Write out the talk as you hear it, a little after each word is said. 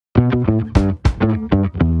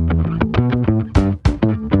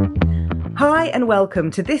Hi and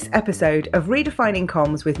welcome to this episode of Redefining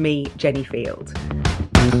Comms with me, Jenny Field.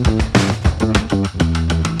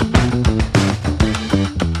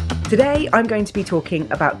 Today I'm going to be talking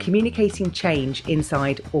about communicating change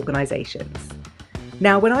inside organisations.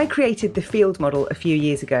 Now, when I created the Field model a few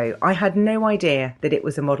years ago, I had no idea that it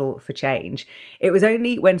was a model for change. It was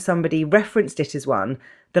only when somebody referenced it as one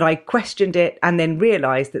that I questioned it and then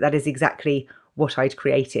realised that that is exactly what I'd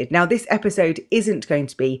created. Now, this episode isn't going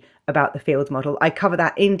to be about the Field model. I cover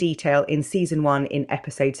that in detail in season 1 in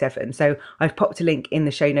episode 7. So I've popped a link in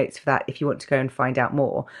the show notes for that if you want to go and find out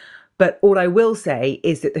more. But all I will say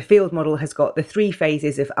is that the Field model has got the 3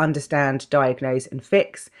 phases of understand, diagnose and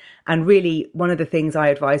fix. And really, one of the things I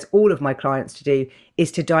advise all of my clients to do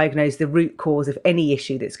is to diagnose the root cause of any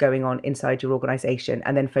issue that's going on inside your organisation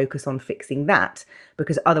and then focus on fixing that,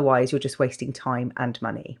 because otherwise you're just wasting time and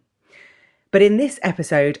money. But in this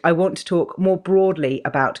episode, I want to talk more broadly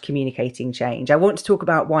about communicating change. I want to talk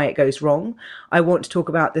about why it goes wrong. I want to talk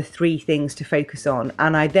about the 3 things to focus on.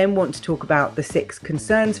 And I then want to talk about the 6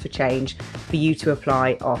 concerns for change for you to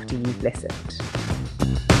apply after you've listened.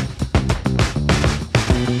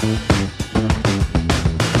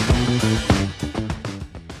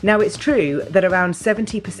 Now, it's true that around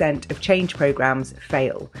 70% of change programmes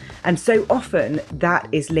fail. And so often that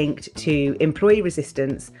is linked to employee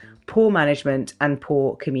resistance, poor management and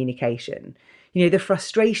poor communication. You know, the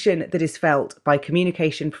frustration that is felt by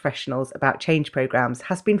communication professionals about change programs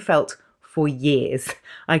has been felt for years.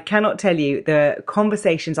 I cannot tell you the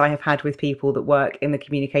conversations I have had with people that work in the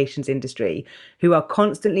communications industry who are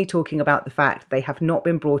constantly talking about the fact they have not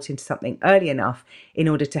been brought into something early enough in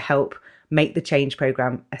order to help make the change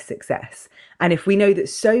program a success. And if we know that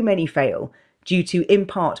so many fail due to, in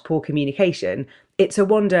part, poor communication, it's a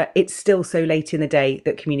wonder it's still so late in the day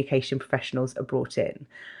that communication professionals are brought in.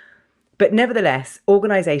 But nevertheless,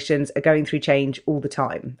 organisations are going through change all the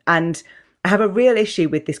time. And I have a real issue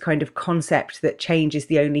with this kind of concept that change is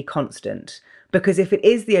the only constant. Because if it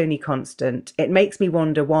is the only constant, it makes me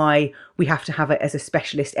wonder why we have to have it as a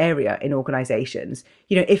specialist area in organisations.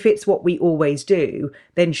 You know, if it's what we always do,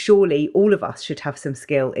 then surely all of us should have some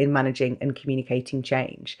skill in managing and communicating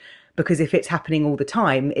change. Because if it's happening all the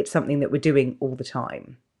time, it's something that we're doing all the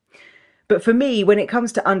time. But for me, when it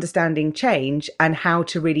comes to understanding change and how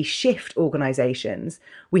to really shift organisations,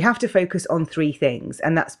 we have to focus on 3 things,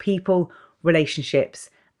 and that's people, relationships,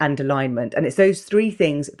 and alignment. And it's those 3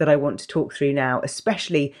 things that I want to talk through now,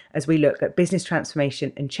 especially as we look at business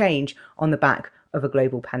transformation and change on the back of a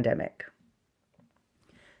global pandemic.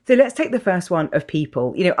 So let's take the first one of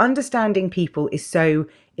people. You know, understanding people is so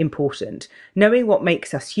important. Knowing what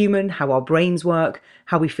makes us human, how our brains work,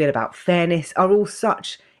 how we feel about fairness are all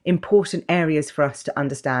such important areas for us to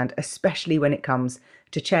understand, especially when it comes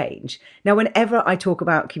to change. Now, whenever I talk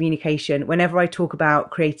about communication, whenever I talk about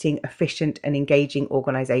creating efficient and engaging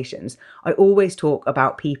organisations, I always talk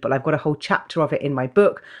about people. I've got a whole chapter of it in my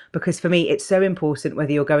book because for me, it's so important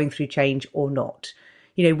whether you're going through change or not.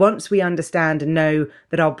 You know, once we understand and know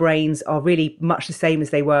that our brains are really much the same as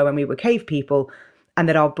they were when we were cave people, and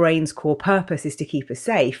that our brain's core purpose is to keep us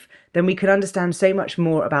safe, then we can understand so much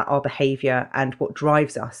more about our behaviour and what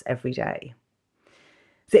drives us every day.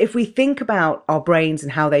 So if we think about our brains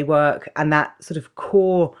and how they work and that sort of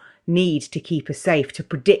core need to keep us safe, to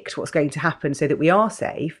predict what's going to happen so that we are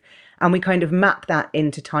safe, and we kind of map that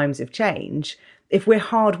into times of change, if we're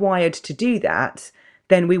hardwired to do that,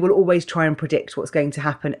 then we will always try and predict what's going to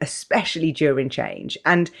happen, especially during change.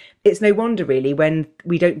 And it's no wonder really when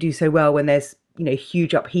we don't do so well when there's, you know,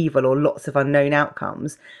 huge upheaval or lots of unknown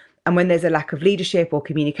outcomes. And when there's a lack of leadership or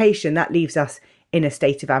communication, that leaves us in a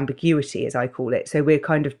state of ambiguity, as I call it. So we're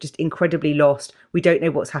kind of just incredibly lost. We don't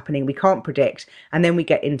know what's happening. We can't predict. And then we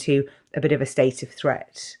get into a bit of a state of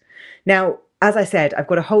threat. Now, as I said, I've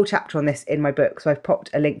got a whole chapter on this in my book, so I've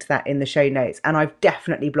popped a link to that in the show notes. And I've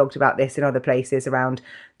definitely blogged about this in other places around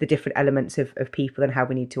the different elements of people and how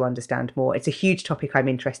we need to understand more. It's a huge topic I'm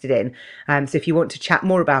interested in. So if you want to chat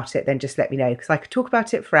more about it, then just let me know, because I could talk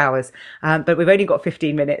about it for hours. But we've only got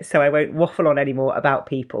 15 minutes, so I won't waffle on anymore about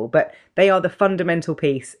people. But they are the fundamental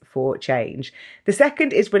piece for change. The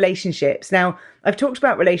second is relationships. Now, I've talked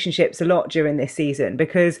about relationships a lot during this season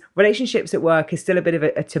because relationships at work is still a bit of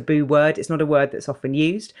a taboo word. It's not a word that's often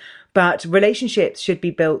used, but relationships should be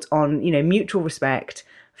built on, you know, mutual respect,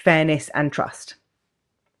 fairness and trust.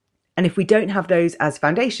 And if we don't have those as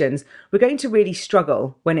foundations, we're going to really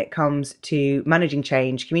struggle when it comes to managing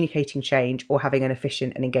change, communicating change, or having an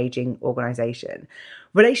efficient and engaging organisation.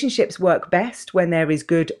 Relationships work best when there is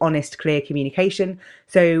good, honest, clear communication.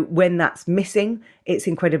 So when that's missing, it's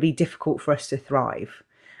incredibly difficult for us to thrive.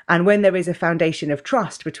 And when there is a foundation of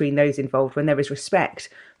trust between those involved, when there is respect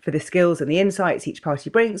for the skills and the insights each party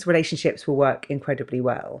brings, relationships will work incredibly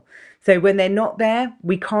well. So when they're not there,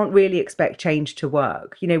 we can't really expect change to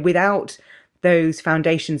work. Without those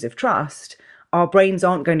foundations of trust, our brains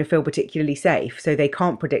aren't going to feel particularly safe, so they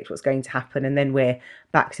can't predict what's going to happen, and then we're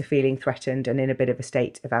back to feeling threatened and in a bit of a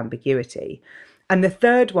state of ambiguity. And the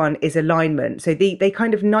third one is alignment. So they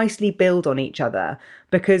kind of nicely build on each other,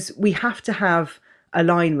 because we have to have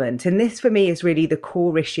alignment. And this, for me, is really the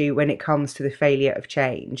core issue when it comes to the failure of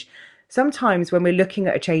change. Sometimes when we're looking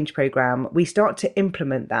at a change program, we start to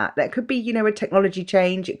implement that. That could be, a technology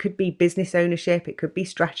change. It could be business ownership. It could be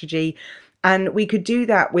strategy. And we could do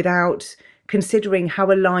that without considering how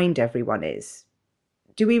aligned everyone is.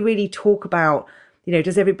 Do we really talk about,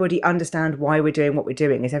 does everybody understand why we're doing what we're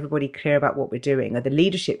doing? Is everybody clear about what we're doing? Are the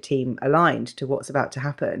leadership team aligned to what's about to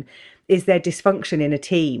happen? Is there dysfunction in a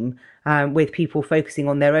team with people focusing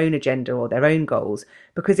on their own agenda or their own goals?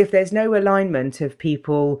 Because if there's no alignment of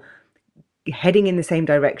people heading in the same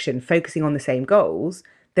direction, focusing on the same goals,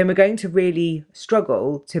 then we're going to really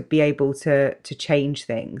struggle to be able to change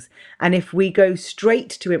things. And if we go straight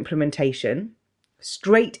to implementation,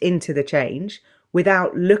 straight into the change,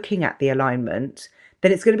 without looking at the alignment,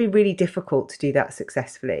 then it's going to be really difficult to do that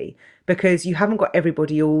successfully, because you haven't got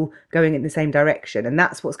everybody all going in the same direction. And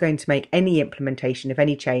that's what's going to make any implementation of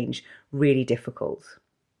any change really difficult.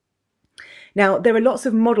 Now, there are lots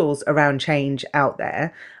of models around change out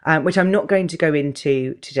there, which I'm not going to go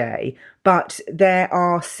into today, but there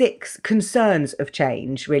are 6 concerns of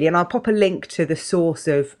change, really. And I'll pop a link to the source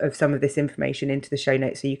of some of this information into the show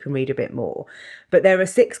notes so you can read a bit more. But there are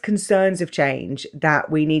 6 concerns of change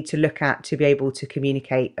that we need to look at to be able to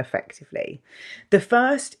communicate effectively. The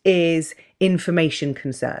first is information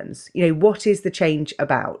concerns. What is the change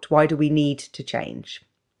about? Why do we need to change?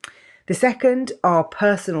 The second are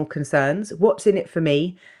personal concerns. What's in it for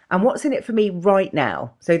me? And what's in it for me right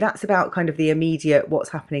now? So that's about kind of the immediate, what's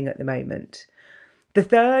happening at the moment. The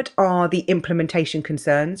third are the implementation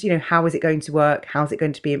concerns. How is it going to work? How's it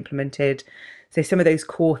going to be implemented? So some of those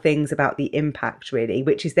core things about the impact, really,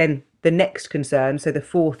 which is then the next concern. So the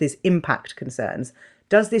fourth is impact concerns.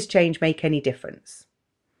 Does this change make any difference?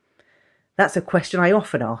 That's a question I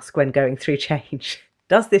often ask when going through change.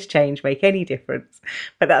 Does this change make any difference?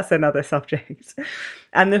 But that's another subject.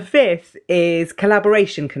 And the fifth is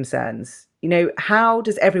collaboration concerns. How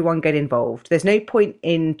does everyone get involved? There's no point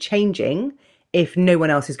in changing if no one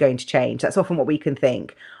else is going to change. That's often what we can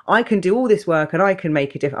think. I can do all this work and I can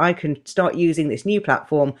make a difference. I can start using this new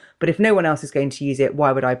platform, but if no one else is going to use it,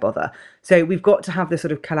 why would I bother? So we've got to have the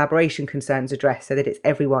sort of collaboration concerns addressed so that it's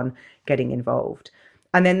everyone getting involved.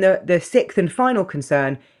 And then the sixth and final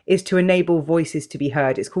concern is to enable voices to be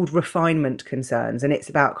heard. It's called refinement concerns, and it's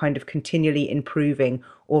about kind of continually improving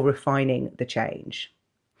or refining the change.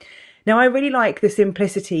 Now, I really like the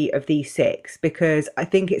simplicity of these 6 because I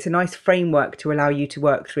think it's a nice framework to allow you to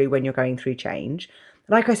work through when you're going through change.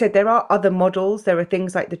 Like I said, there are other models. There are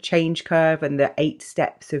things like the change curve and the 8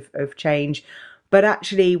 steps of change. But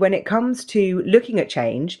actually, when it comes to looking at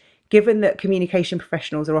change, given that communication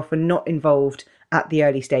professionals are often not involved at the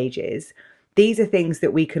early stages, these are things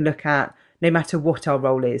that we can look at no matter what our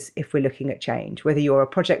role is if we're looking at change, whether you're a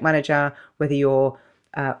project manager, whether you're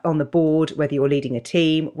on the board, whether you're leading a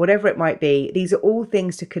team, whatever it might be. These are all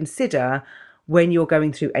things to consider when you're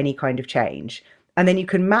going through any kind of change. And then you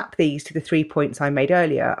can map these to the 3 points I made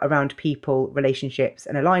earlier around people, relationships,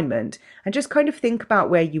 and alignment, and just kind of think about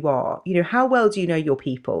where you are. How well do you know your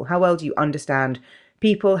people? How well do you understand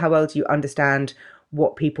people? How well do you understand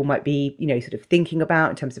what people might be, sort of thinking about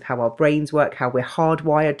in terms of how our brains work, how we're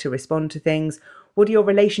hardwired to respond to things? What are your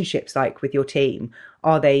relationships like with your team?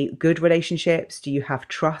 Are they good relationships? Do you have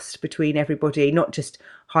trust between everybody, not just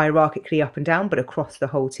hierarchically up and down, but across the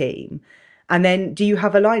whole team? And then do you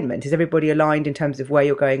have alignment? Is everybody aligned in terms of where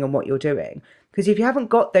you're going and what you're doing? Because if you haven't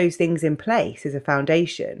got those things in place as a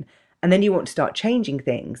foundation, and then you want to start changing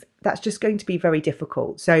things, that's just going to be very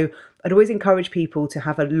difficult. So I'd always encourage people to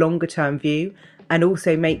have a longer term view and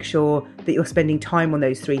also make sure that you're spending time on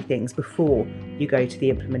those 3 things before you go to the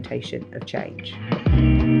implementation of change.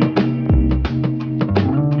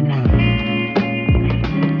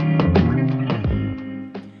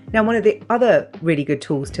 Now, one of the other really good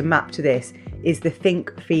tools to map to this is the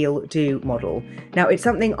think, feel, do model. Now, it's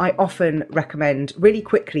something I often recommend really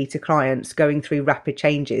quickly to clients going through rapid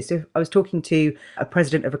changes. So I was talking to a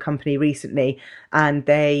president of a company recently, and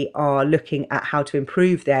they are looking at how to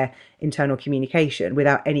improve their internal communication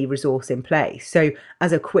without any resource in place. So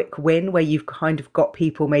as a quick win, where you've kind of got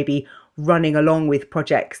people maybe running along with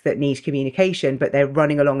projects that need communication, but they're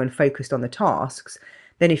running along and focused on the tasks,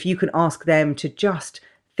 then if you can ask them to just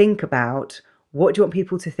think about, what do you want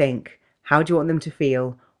people to think? How do you want them to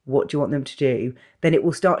feel? What do you want them to do? Then it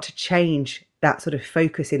will start to change that sort of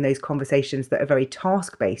focus in those conversations that are very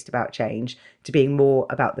task-based about change to being more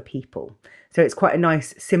about the people. So it's quite a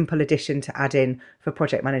nice, simple addition to add in for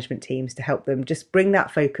project management teams to help them just bring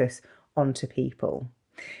that focus onto people.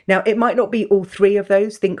 Now, it might not be all three of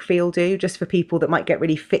those, think, feel, do, just for people that might get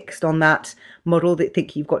really fixed on that model, that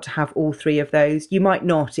think you've got to have all three of those. You might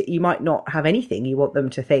not have anything you want them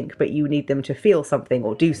to think, but you need them to feel something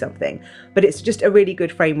or do something. But it's just a really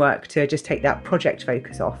good framework to just take that project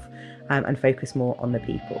focus off and focus more on the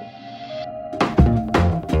people.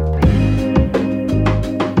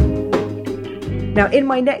 Now, in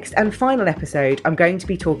my next and final episode, I'm going to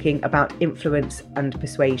be talking about influence and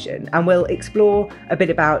persuasion, and we'll explore a bit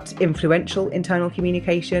about influential internal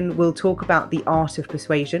communication. We'll talk about the art of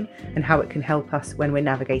persuasion and how it can help us when we're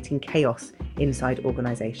navigating chaos inside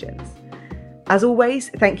organisations. As always,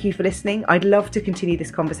 thank you for listening. I'd love to continue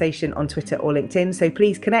this conversation on Twitter or LinkedIn, so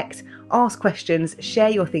please connect, ask questions, share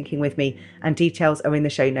your thinking with me, and details are in the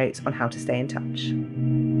show notes on how to stay in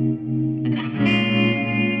touch.